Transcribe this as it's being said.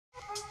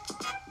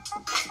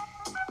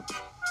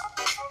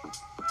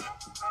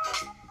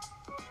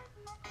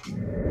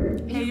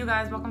you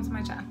guys, welcome to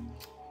my channel.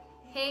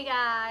 Hey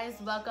guys,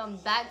 welcome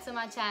back to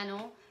my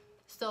channel.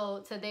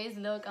 So today's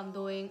look I'm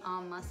doing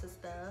on my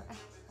sister.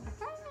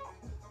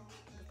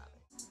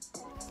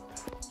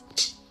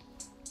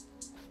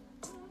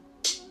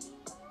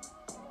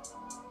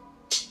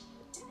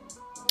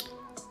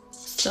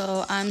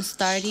 So I'm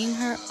starting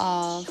her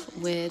off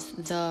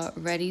with the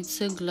Ready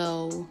to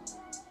Glow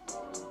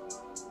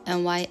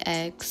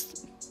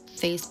NYX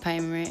face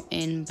primer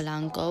in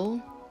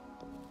Blanco.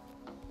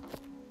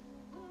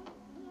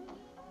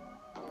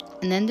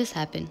 And then this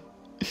happened.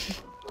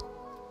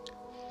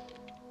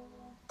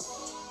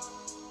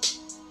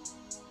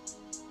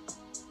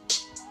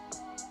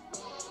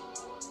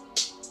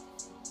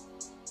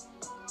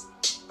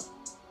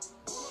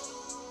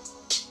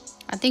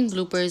 I think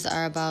bloopers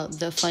are about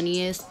the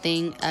funniest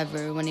thing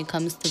ever when it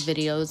comes to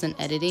videos and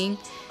editing.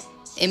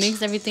 It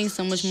makes everything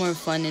so much more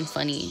fun and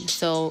funny.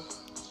 So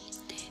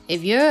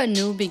if you're a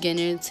new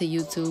beginner to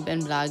YouTube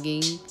and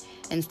vlogging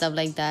and stuff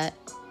like that,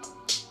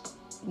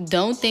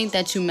 don't think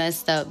that you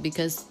messed up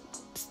because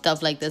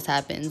stuff like this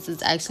happens.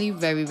 It's actually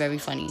very, very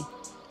funny.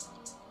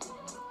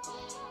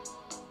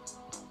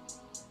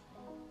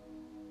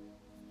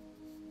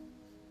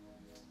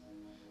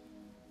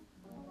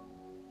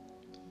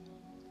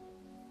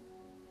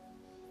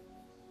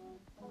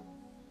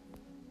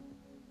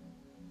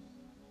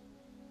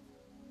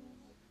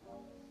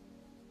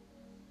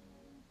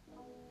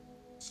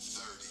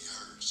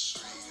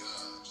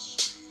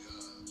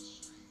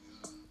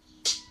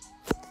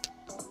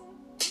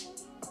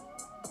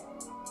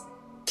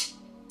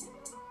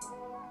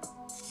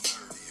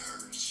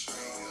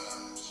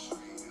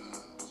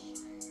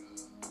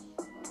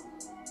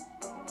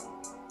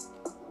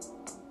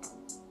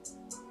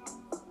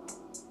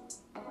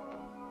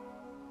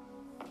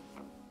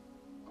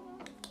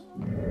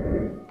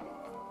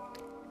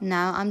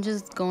 Now I'm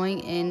just going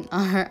in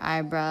on her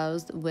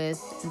eyebrows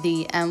with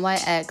the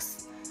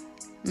NYX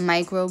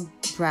Micro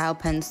Brow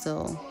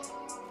Pencil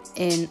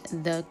in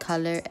the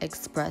color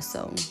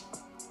Espresso.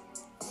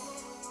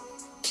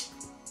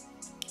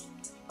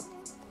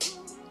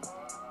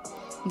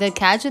 The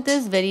catch with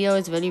this video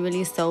is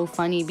really so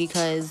funny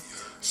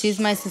because she's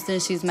my sister.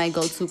 She's my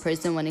go-to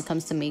person when it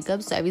comes to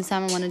makeup. So every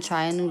time I want to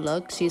try a new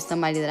look, she's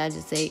somebody that I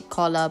just say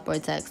call up or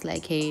text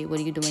like, hey,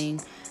 what are you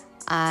doing?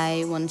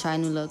 I want to try a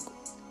new look.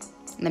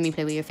 Let me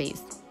play with your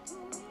face.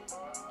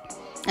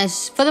 And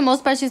for the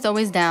most part, she's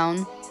always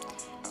down.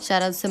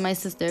 Shout out to my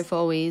sister for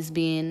always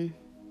being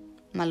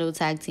my little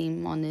tag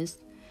team on this.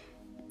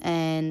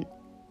 And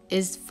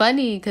it's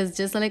funny because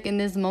just like in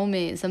this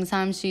moment,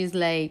 sometimes she's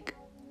like,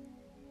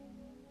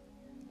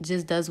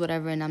 just does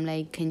whatever. And I'm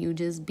like, can you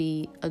just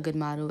be a good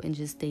model and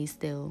just stay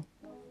still?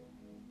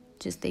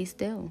 Just stay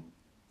still.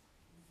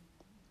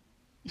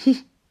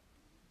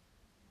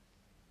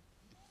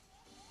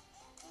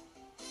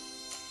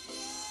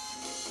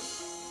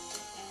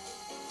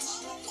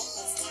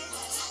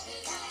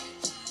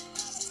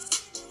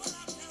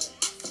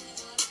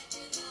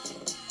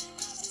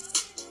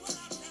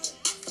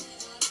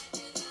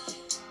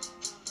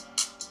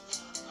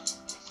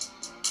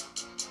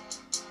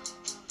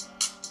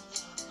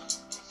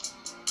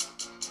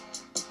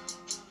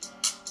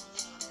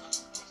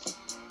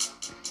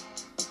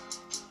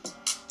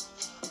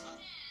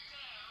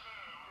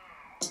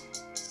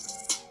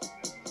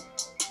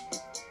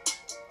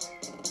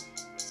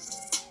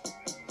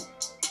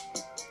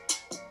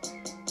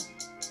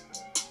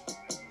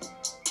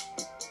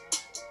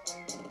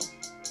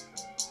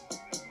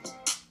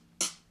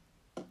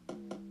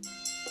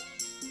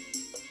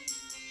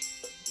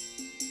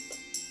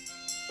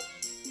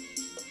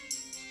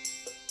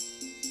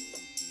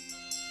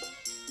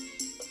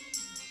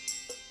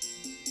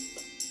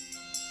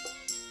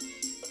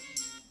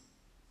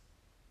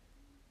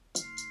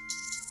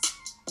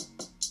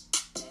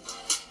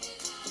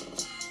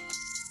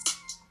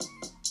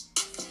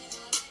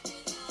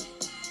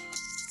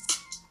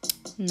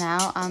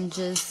 Now I'm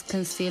just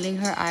concealing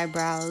her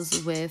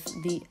eyebrows with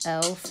the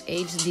e.l.f.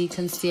 HD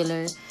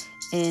concealer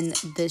in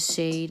the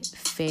shade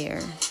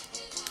Fair.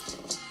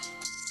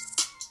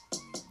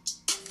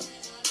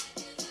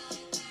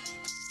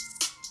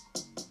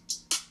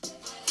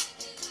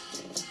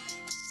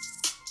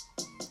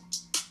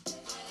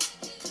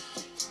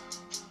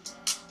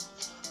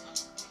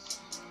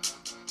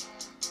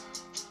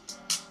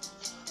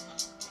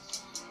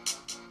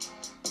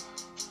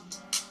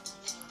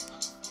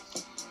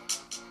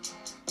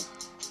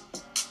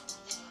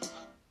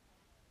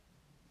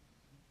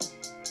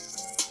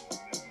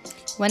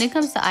 When it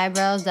comes to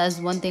eyebrows, that's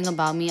one thing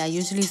about me. I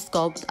usually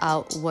sculpt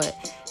out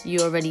what you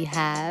already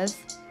have.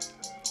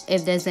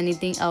 If there's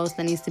anything else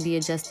that needs to be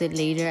adjusted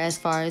later as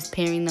far as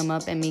pairing them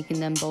up and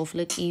making them both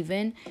look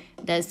even,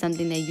 that's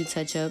something that you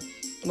touch up.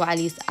 Well, at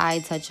least I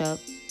touch up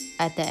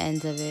at the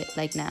ends of it,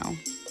 like now.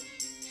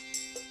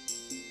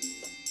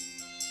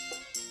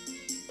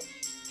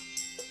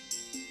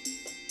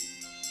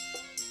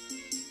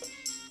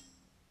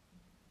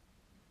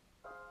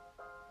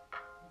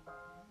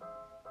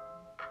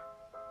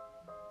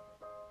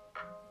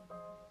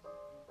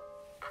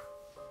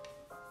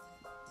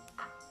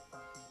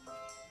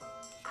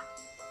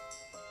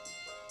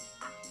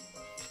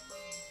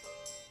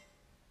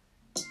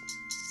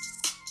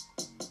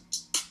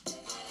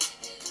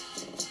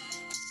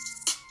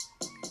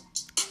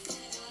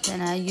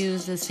 Then I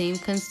use the same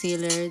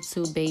concealer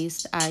to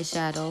base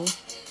eyeshadow.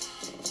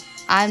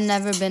 I've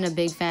never been a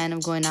big fan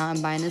of going out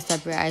and buying a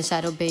separate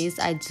eyeshadow base.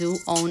 I do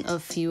own a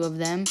few of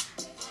them.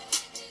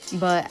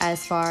 But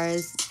as far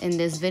as in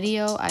this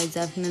video, I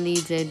definitely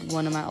did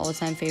one of my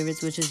all-time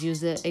favorites, which is use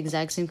the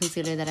exact same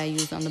concealer that I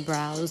used on the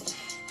brows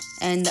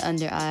and the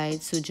under eye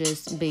to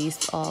just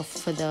base off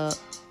for the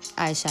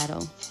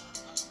eyeshadow.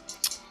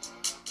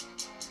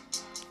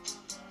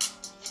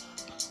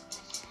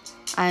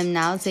 I'm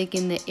now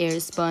taking the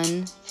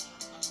Airspun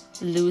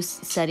loose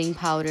setting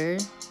powder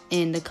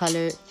in the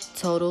color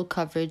Total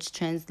Coverage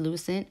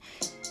Translucent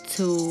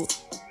to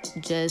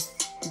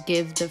just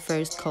give the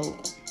first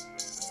coat.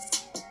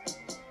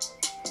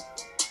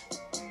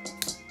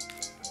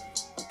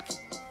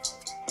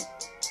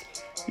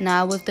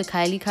 Now with the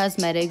Kylie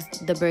Cosmetics,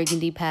 the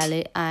Burgundy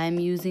palette, I'm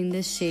using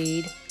the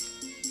shade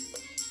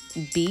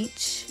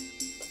Beach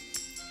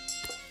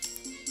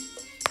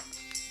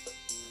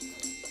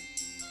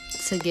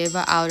to give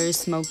an outer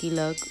smoky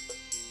look.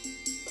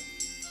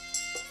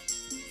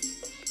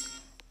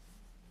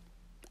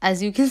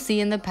 As you can see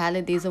in the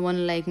palette, these are one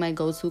of like my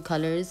go-to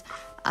colors.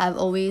 I've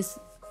always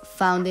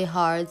found it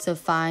hard to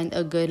find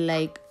a good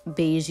like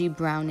beigey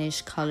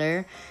brownish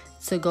color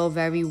to go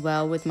very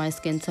well with my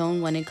skin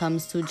tone when it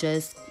comes to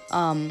just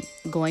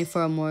going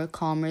for a more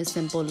calmer,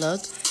 simple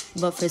look.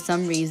 But for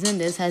some reason,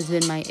 this has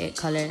been my it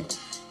color.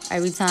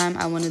 Every time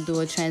I want to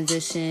do a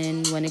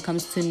transition when it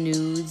comes to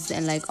nudes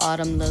and like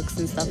autumn looks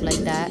and stuff like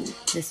that,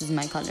 this is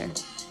my color.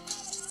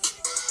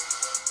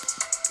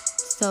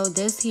 So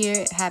this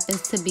here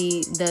happens to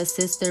be the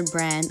sister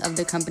brand of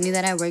the company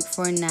that I work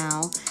for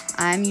now.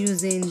 I'm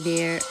using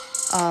their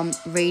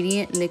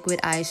Radiant Liquid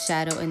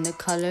Eyeshadow in the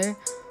color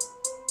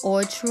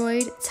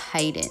Ortroid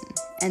Titan.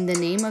 And the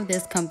name of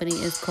this company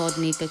is called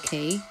Nika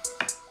K.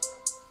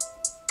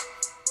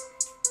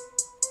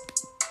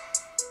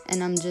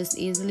 And I'm just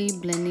easily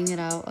blending it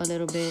out a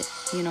little bit,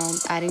 you know,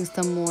 adding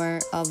some more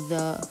of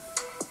the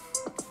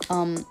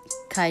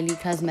Kylie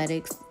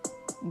Cosmetics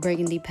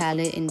Burgundy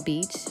palette in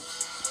Beach.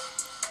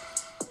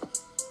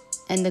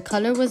 And the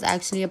color was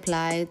actually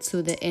applied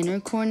to the inner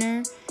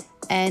corner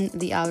and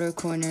the outer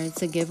corner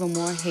to give a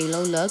more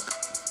halo look.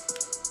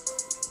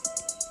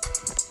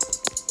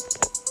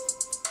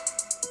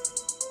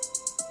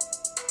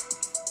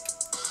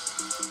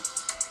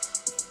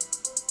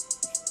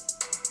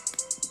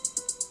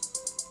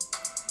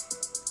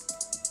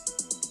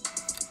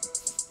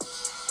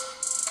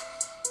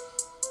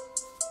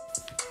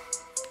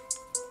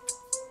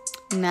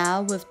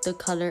 Now with the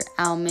color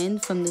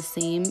Almond from the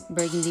same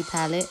Burgundy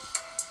palette,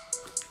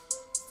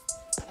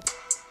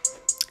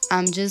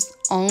 I'm just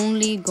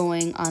only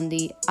going on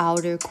the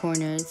outer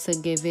corner to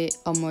give it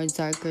a more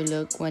darker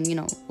look. When, you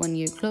know, when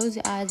you close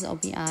your eyes,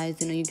 open your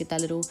eyes, you know, you get that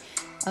little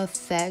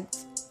effect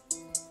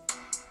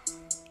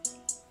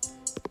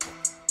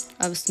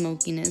of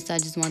smokiness. I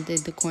just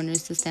wanted the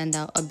corners to stand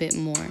out a bit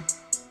more.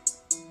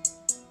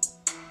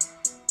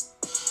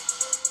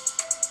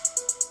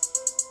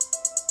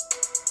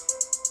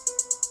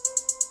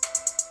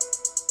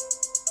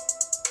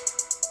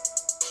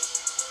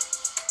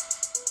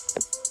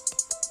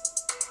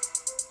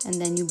 And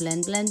then you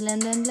blend, blend,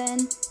 blend, blend,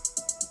 blend.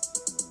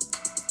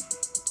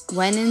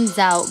 When in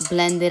doubt,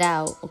 blend it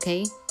out,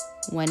 okay?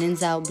 When in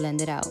doubt,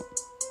 blend it out.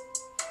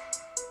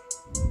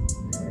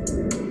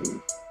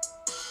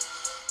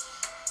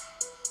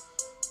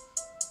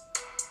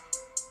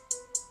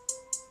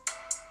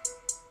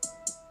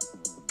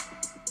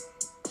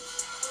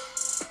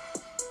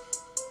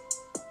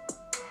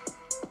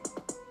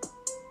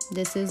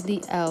 This is the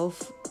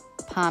e.l.f.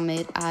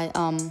 Pomade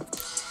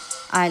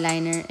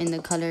eyeliner in the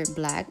color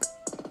Black.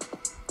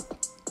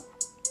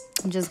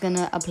 I'm just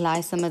gonna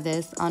apply some of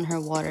this on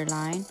her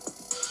waterline.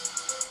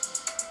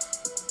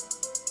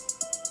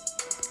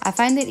 I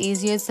find it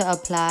easier to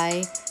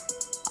apply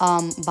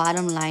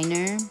bottom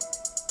liner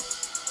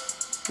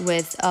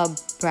with a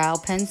brow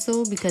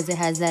pencil because it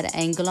has that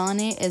angle on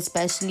it,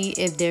 especially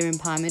if they're in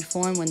pomade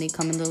form when they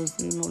come in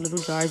those little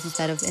jars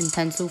instead of in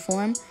pencil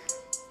form.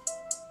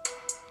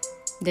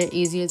 They're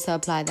easier to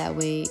apply that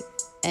way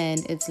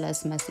and it's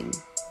less messy.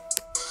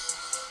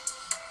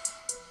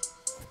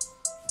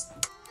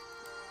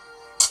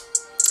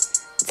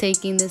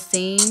 Taking the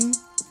same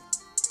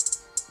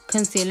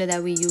concealer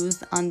that we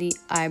used on the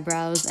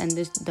eyebrows and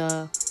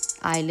the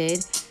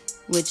eyelid,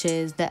 which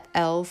is the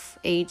e.l.f.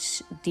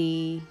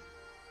 HD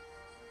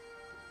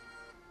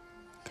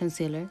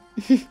concealer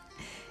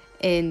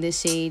in the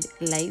shade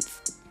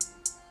Lights.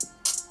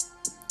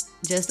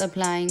 Just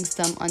applying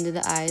some under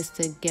the eyes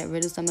to get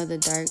rid of some of the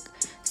dark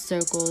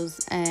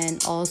circles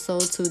and also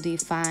to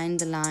define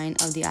the line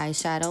of the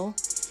eyeshadow.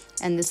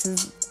 And this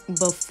is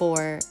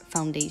before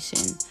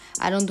foundation.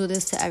 I don't do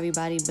this to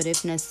everybody, but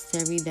if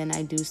necessary, then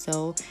I do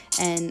so.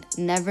 And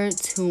never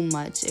too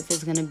much if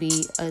it's going to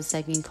be a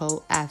second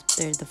coat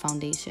after the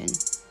foundation.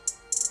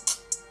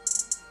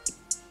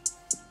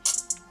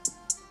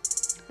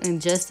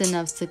 And just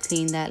enough to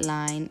clean that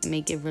line,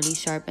 make it really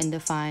sharp and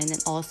defined,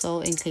 and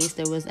also in case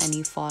there was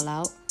any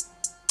fallout.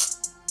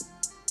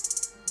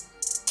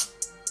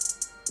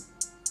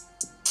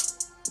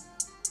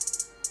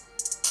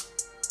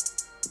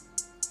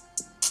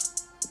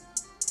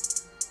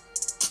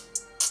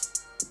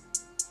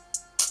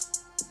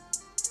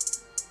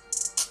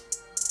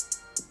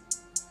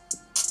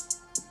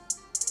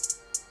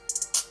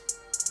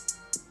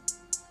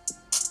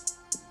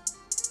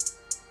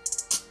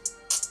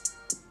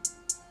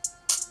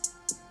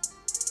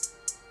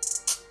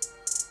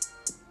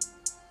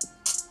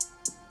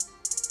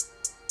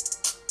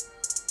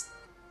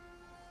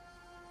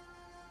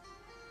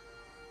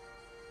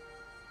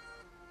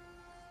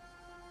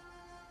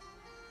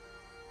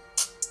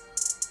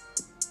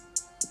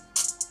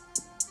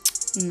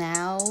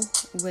 Now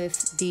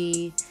with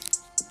the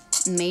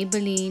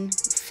Maybelline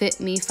Fit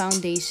Me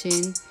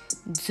Foundation,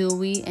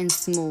 Dewy and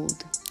Smooth,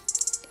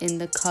 in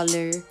the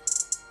color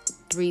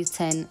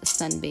 310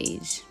 Sun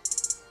Beige.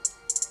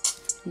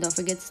 Don't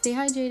forget to stay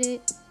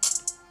hydrated.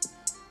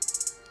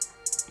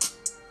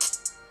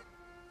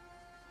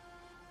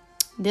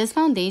 This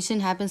foundation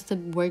happens to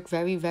work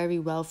very, very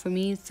well for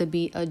me to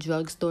be a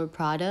drugstore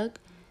product.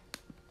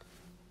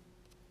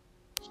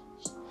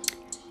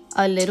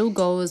 A little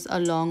goes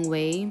a long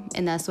way,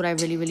 and that's what I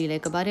really, really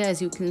like about it.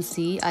 As you can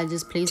see, I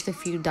just placed a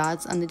few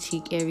dots on the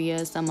cheek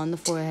area, some on the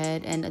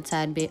forehead, and a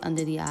tad bit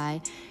under the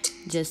eye,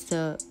 just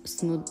to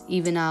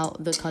even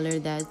out the color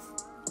that's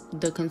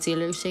the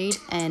concealer shade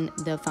and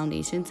the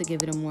foundation to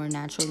give it a more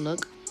natural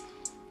look.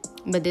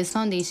 But this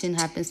foundation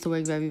happens to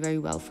work very, very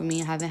well for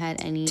me. I haven't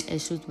had any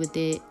issues with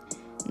it.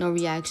 No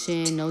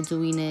reaction, no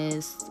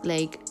dewiness.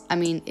 Like, I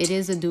mean, it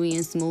is a dewy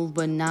and smooth,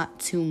 but not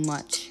too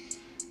much.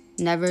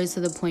 Never to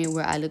the point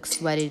where I look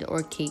sweated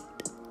or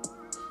caked.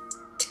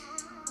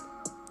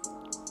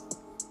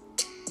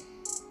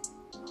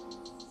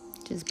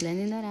 Just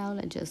blending that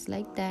out just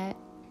like that.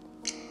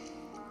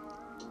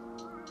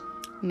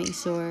 Make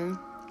sure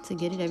to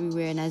get it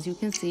everywhere. And as you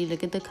can see,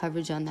 look at the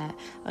coverage on that.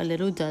 A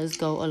little does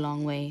go a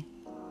long way.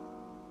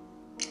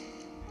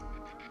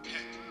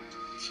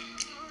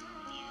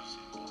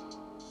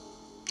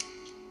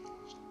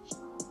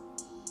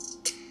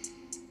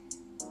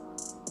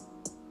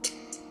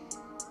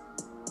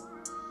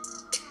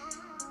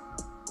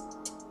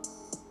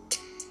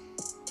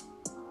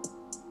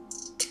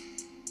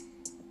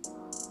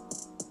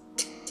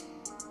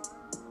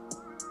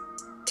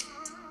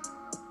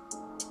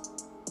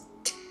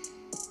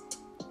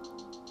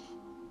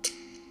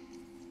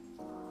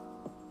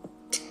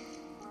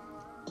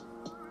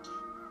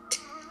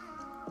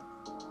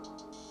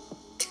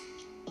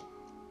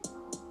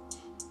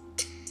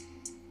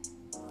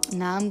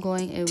 Now I'm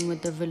going in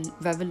with the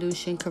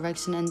Revolution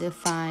Correction and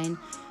Define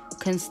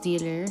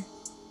Concealer.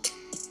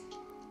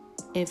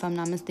 If I'm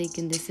not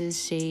mistaken, this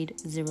is shade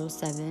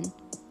 07.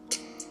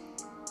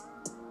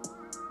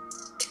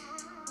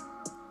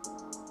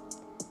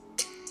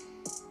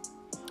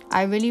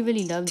 I really,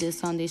 really love this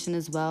foundation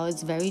as well.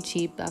 It's very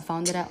cheap. I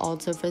found it at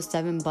Ulta for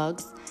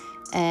 $7.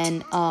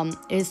 And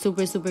it's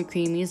super, super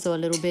creamy, so a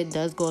little bit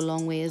does go a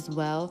long way as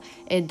well.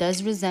 It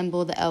does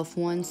resemble the e.l.f.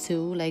 one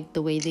too, like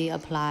the way they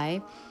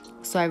apply.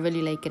 So I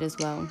really like it as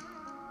well.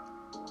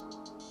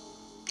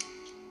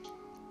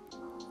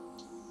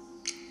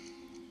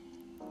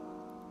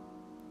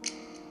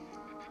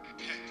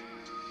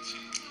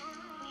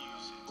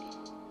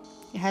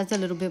 It has a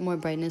little bit more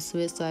brightness to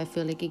it, so I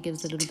feel like it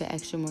gives a little bit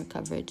extra more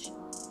coverage.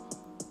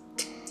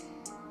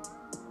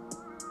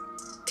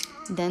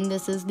 Then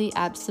this is the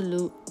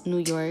Absolute New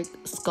York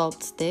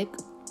Sculpt Stick.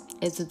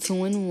 It's a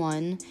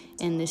 2-in-1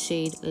 in the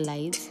shade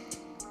Light.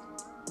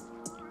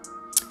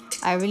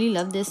 I really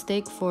love this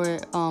stick for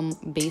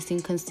basing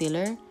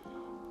concealer.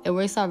 It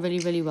works out really,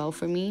 really well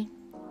for me.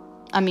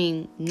 I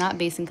mean, not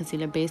basing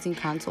concealer, basing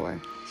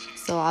contour.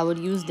 So I would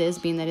use this,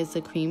 being that it's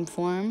a cream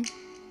form.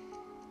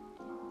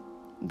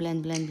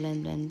 Blend, blend,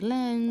 blend, blend,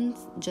 blend.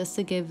 Just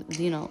to give,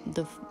 you know,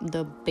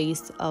 the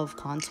base of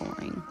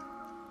contouring.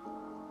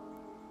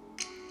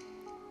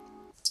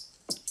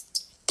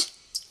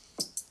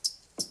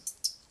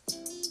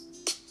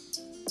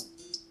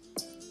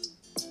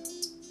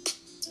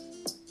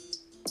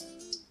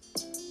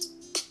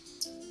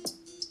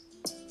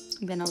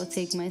 Then I will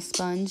take my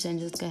sponge and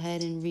just go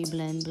ahead and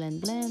re-blend,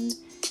 blend, blend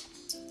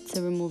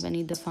to remove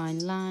any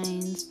defined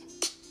lines.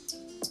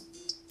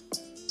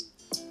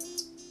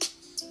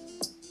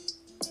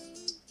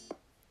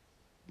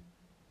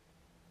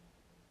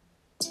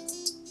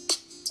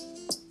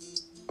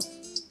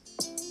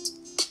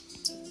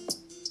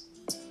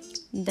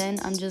 Then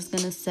I'm just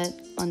gonna set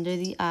under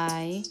the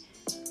eye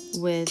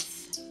with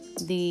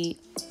the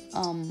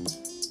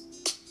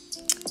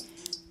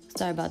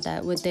sorry about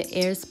that, with the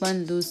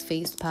Airspun Loose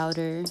Face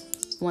Powder,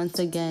 once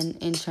again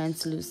in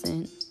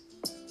translucent,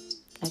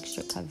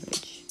 extra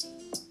coverage.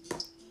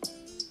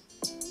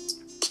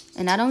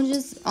 And I don't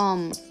just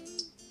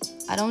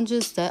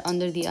set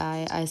under the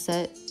eye, I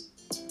set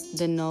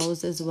the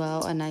nose as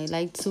well, and I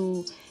like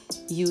to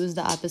use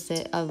the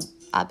opposite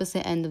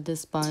end of the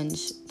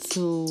sponge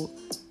to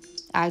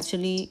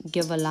actually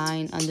give a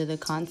line under the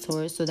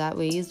contour, so that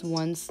way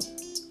once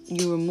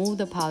you remove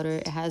the powder,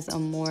 it has a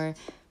more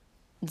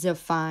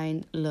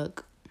defined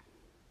look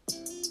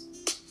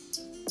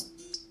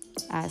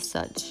as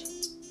such.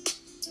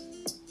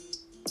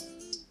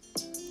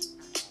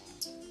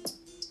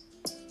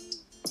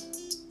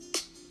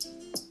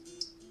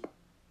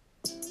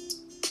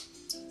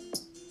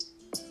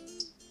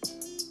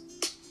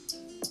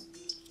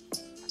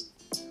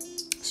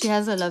 She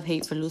has a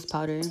love-hate for loose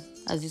powder.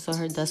 As you saw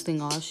her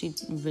dusting off, she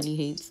really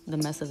hates the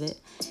mess of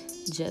it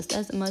just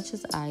as much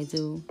as I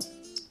do.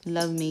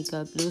 Love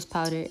makeup. Loose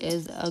powder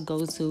is a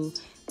go-to,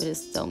 but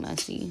it's so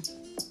messy.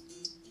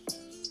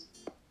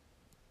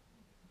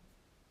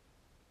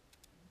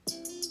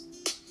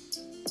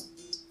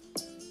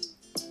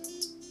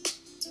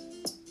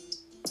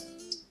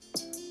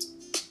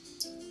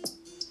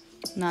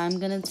 Now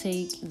I'm gonna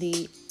take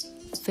the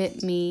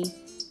Fit Me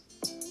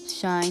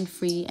Shine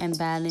Free and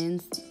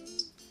Balanced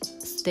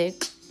stick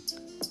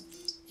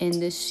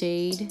in the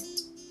shade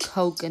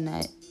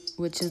Coconut,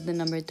 which is the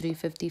number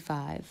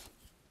 355.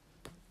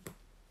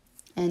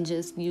 And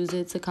just use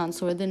it to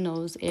contour the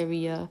nose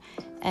area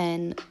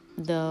and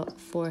the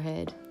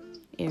forehead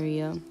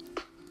area.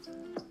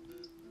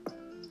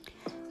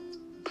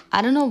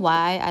 I don't know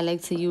why I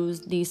like to use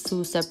these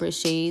two separate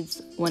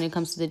shades when it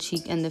comes to the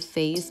cheek and the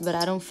face, but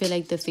I don't feel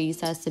like the face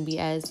has to be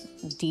as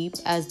deep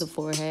as the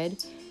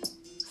forehead.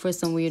 For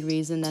some weird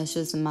reason, that's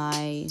just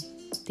my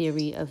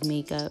theory of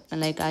makeup.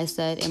 And like I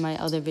said in my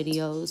other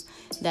videos,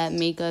 that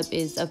makeup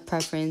is a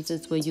preference.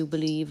 It's what you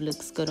believe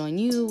looks good on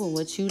you and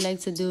what you like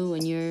to do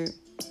and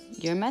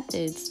your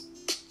methods.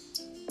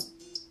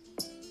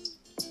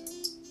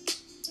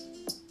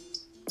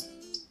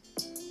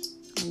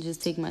 And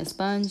just take my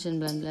sponge and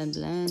blend, blend,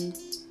 blend.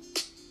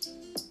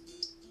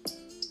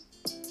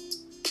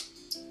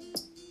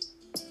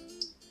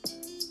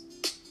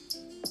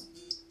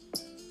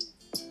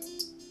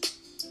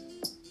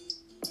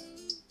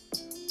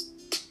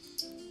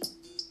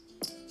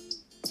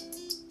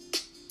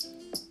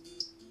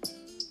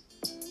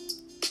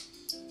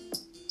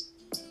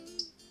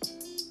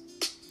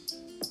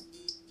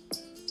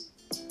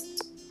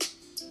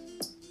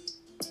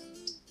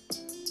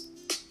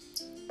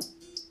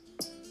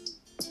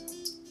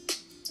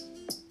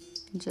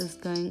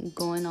 Just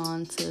going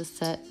on to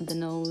set the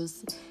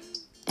nose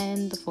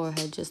and the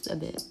forehead just a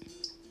bit.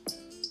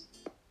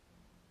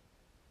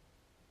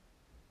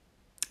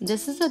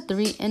 This is a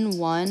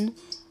 3-in-1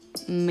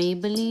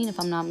 Maybelline, if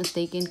I'm not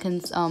mistaken,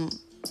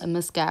 a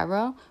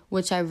mascara,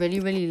 which I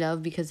really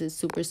love because it's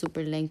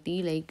super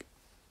lengthy. Like,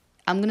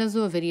 I'm gonna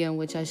do a video in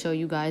which I show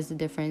you guys the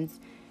difference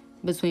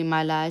between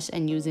my lash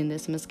and using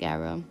this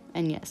mascara.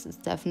 And yes, it's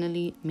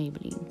definitely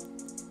Maybelline.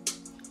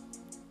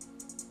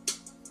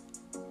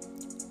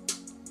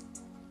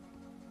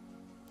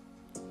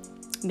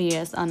 But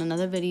yes, on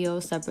another video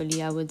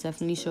separately, I would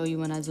definitely show you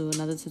when I do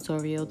another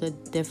tutorial the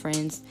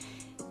difference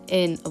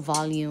in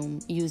volume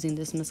using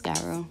this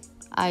mascara.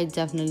 I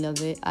definitely love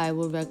it. I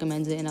would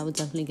recommend it and I would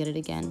definitely get it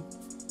again.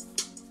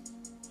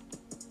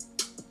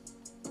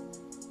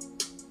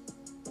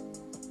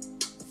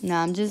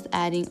 Now I'm just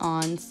adding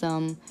on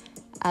some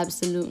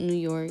Absolute New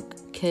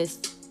York Kiss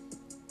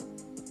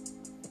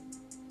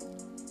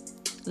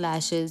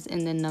lashes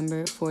in the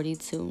number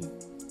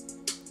 42.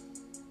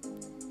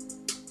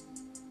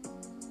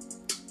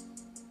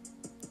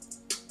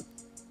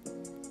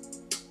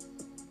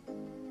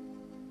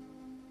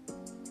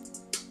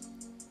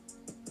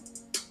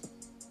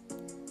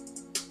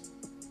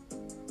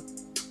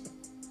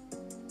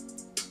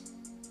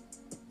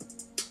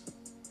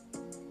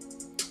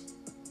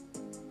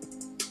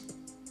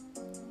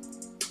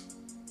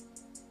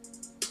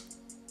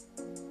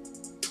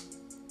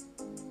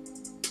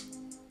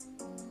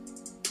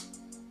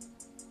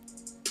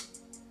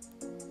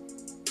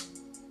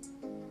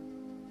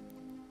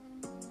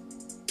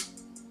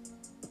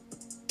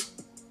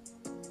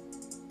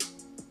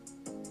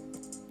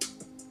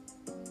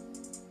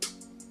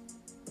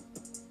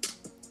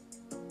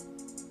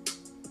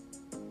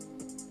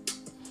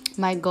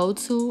 My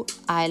go-to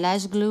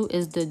eyelash glue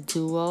is the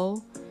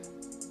Duo.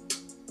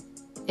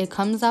 It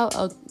comes out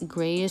a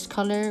grayish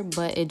color,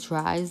 but it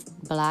dries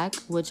black,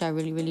 which I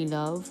really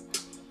love.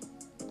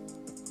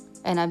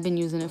 And I've been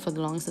using it for the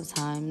longest of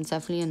time. It's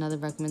definitely another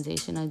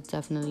recommendation. I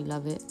definitely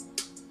love it.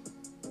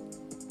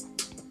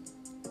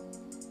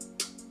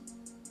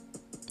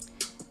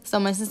 So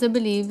my sister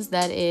believes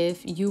that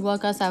if you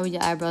walk outside with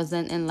your eyebrows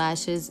done and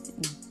lashes,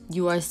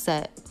 you are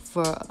set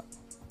for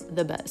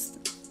the best.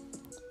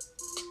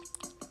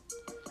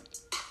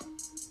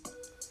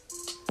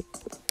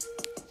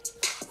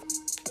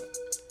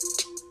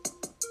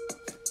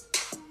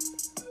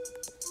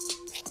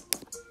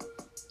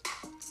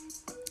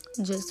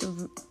 Just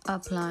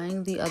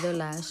applying the other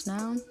lash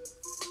now.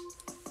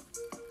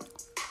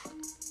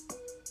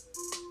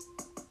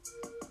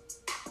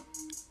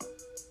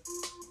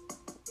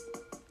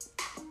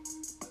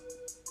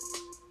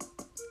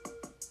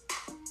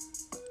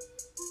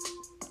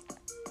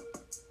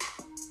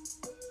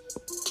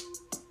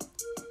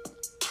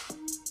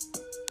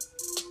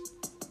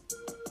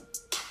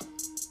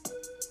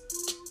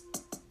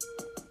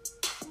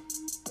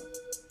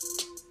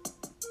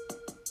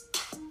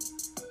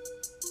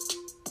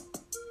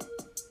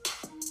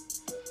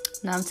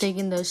 Now I'm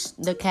taking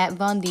the Kat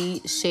Von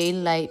D Shade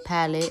Light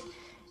palette,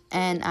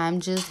 and I'm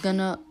just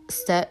gonna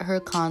set her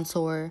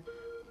contour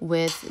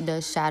with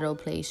the Shadow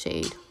Play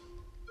shade.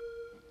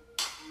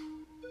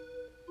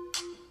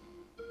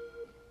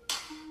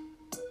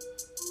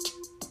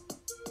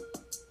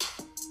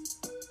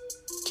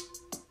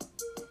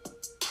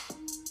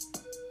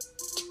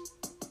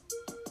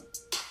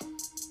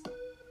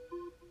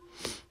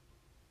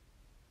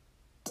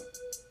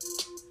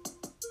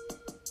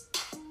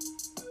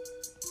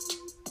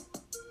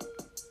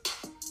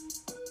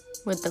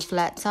 With the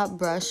flat top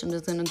brush, I'm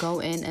just going to go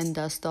in and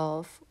dust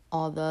off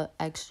all the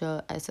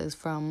extra excess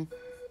from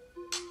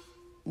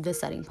the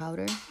setting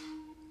powder.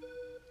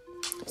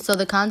 So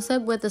the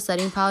concept with the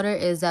setting powder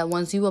is that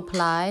once you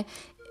apply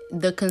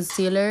the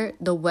concealer,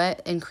 the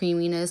wet and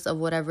creaminess of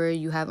whatever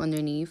you have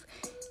underneath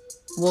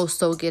will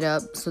soak it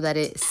up so that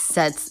it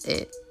sets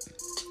it.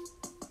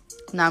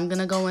 Now I'm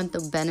gonna go with the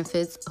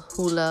Benefits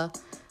Hoola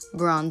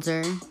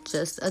bronzer,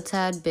 just a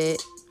tad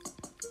bit.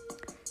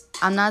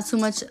 I'm not too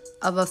much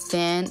of a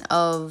fan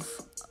of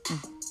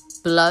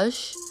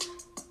blush,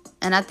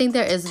 and I think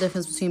there is a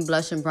difference between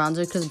blush and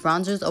bronzer, because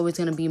bronzer is always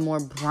going to be more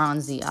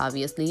bronzy,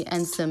 obviously,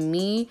 and to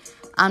me,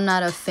 I'm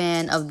not a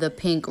fan of the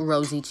pink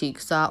rosy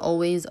cheeks, so I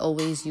always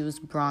use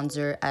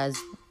bronzer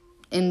as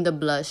in the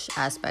blush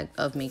aspect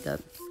of makeup.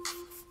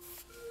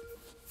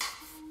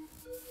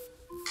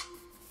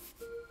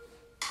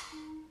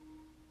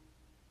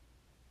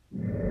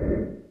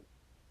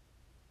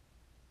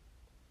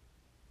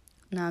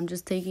 Now I'm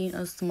just taking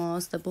a small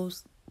stipple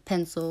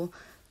pencil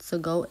to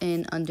go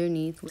in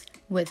underneath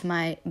with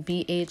my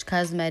BH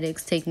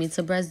Cosmetics Take Me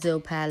to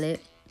Brazil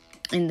palette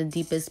in the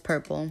deepest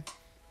purple.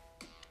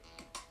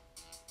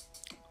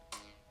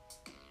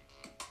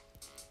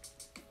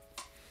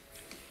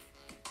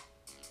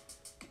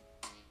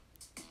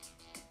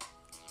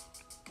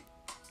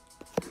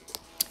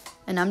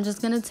 And I'm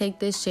just going to take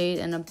this shade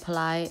and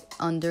apply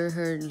under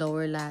her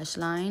lower lash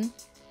line.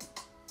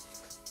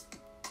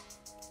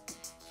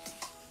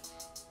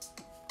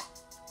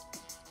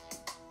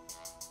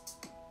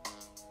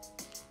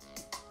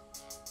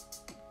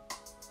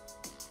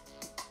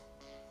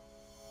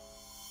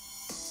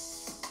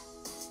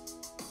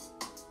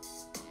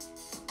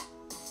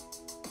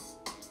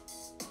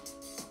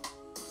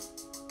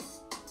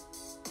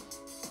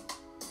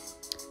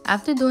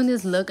 After doing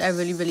this look, I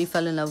really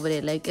fell in love with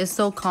it. Like, it's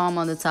so calm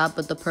on the top,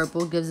 but the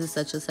purple gives it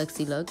such a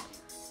sexy look.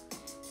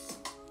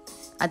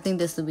 I think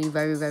this would be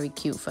very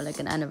cute for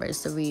like an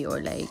anniversary or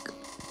like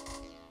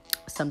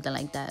something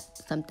like that.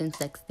 Something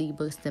sexy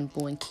but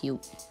simple and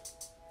cute.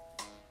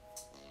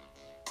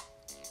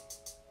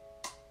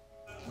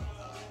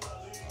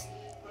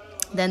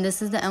 Then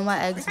this is the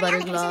NYX Butter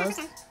Gloss.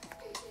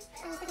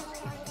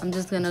 I'm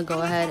just gonna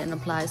go ahead and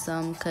apply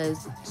some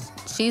because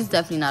she's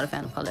definitely not a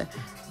fan of color.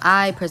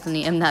 I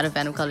personally am not a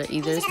fan of color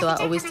either, so I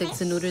always stick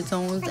to neuter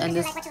tones, and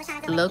this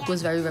look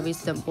was very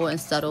simple and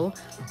subtle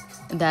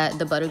that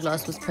the butter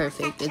gloss was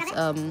perfect.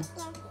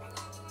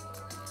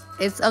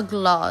 It's a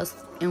gloss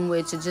in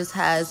which it just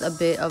has a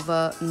bit of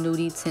a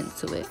nudie tint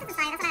to it.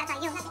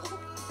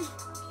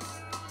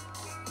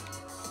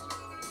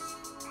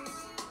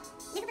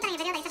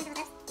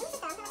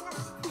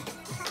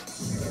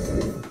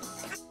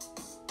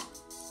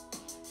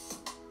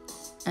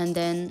 And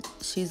then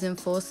she's in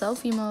full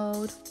selfie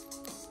mode.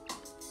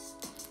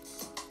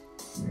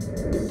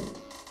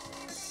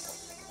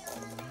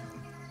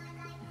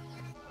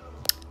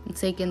 I'm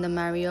taking the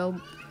Mario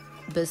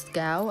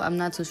Biscow, I'm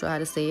not too sure how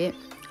to say it,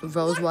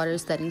 rose water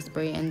setting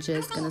spray, and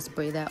just gonna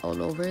spray that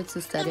all over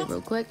to set it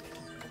real quick.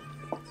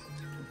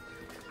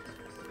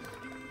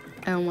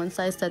 And once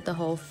I set the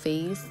whole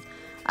face,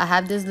 I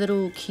have this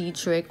little key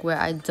trick where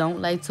I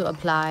don't like to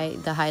apply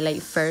the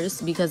highlight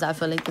first because I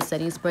feel like the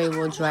setting spray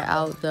will dry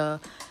out the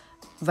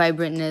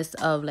vibrantness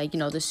of, like, you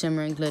know, the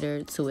shimmer and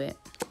glitter to it.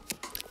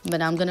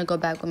 But I'm gonna go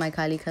back with my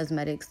Kylie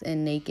Cosmetics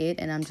in Naked,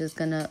 and I'm just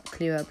gonna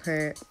clear up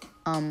her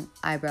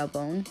eyebrow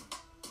bone.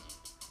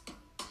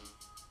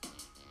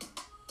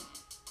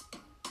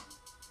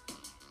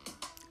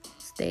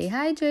 Stay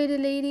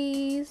hydrated,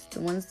 ladies,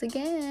 once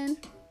again.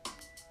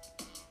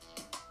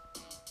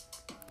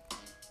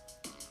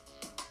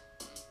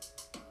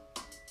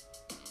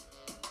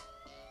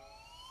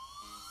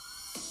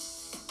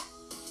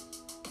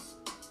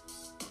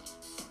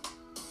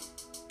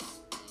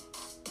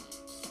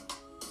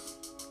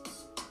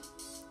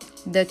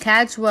 The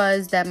catch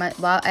was that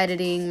while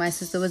editing, my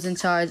sister was in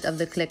charge of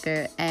the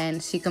clicker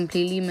and she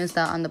completely missed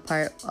out on the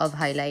part of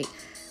highlight,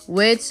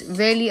 which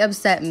really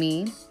upset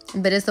me,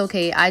 but it's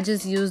okay. I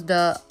just used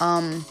the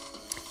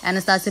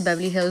Anastasia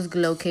Beverly Hills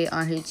Glow Kit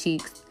on her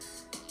cheeks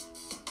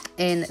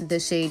in the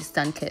shade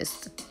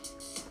Sunkissed.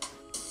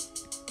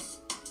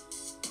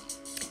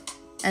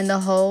 And the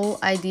whole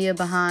idea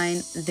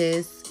behind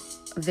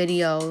this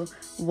video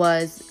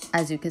was,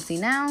 as you can see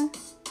now,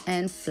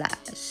 and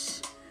flash,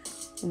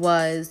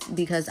 was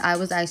because I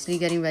was actually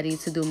getting ready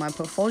to do my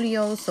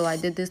portfolio, so I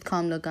did this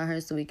calm look on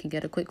her so we could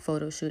get a quick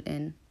photo shoot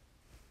in.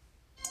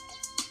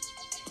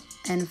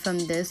 And from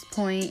this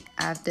point,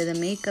 after the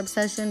makeup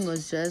session,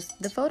 was just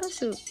the photo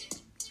shoot.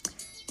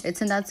 It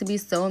turned out to be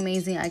so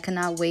amazing. I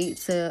cannot wait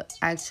to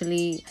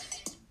actually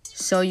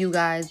show you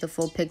guys the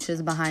full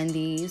pictures behind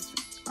these.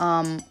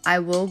 I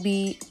will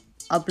be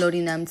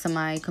uploading them to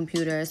my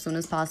computer as soon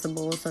as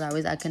possible so that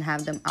way I can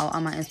have them out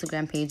on my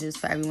Instagram pages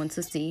for everyone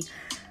to see.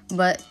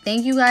 But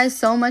thank you guys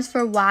so much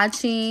for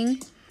watching.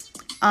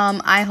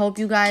 I hope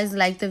you guys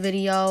liked the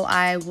video.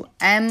 I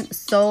am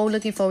so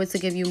looking forward to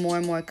give you more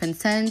and more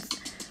content.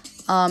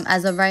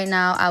 As of right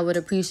now, I would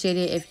appreciate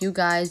it if you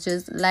guys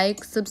just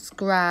like,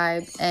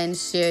 subscribe, and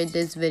share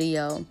this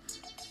video.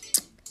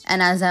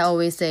 And as I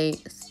always say,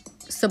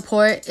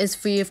 support is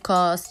free of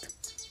cost.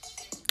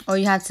 All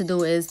you have to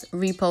do is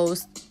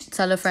repost,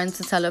 tell a friend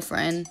to tell a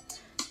friend.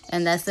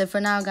 And that's it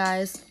for now,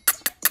 guys.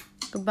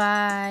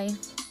 Goodbye.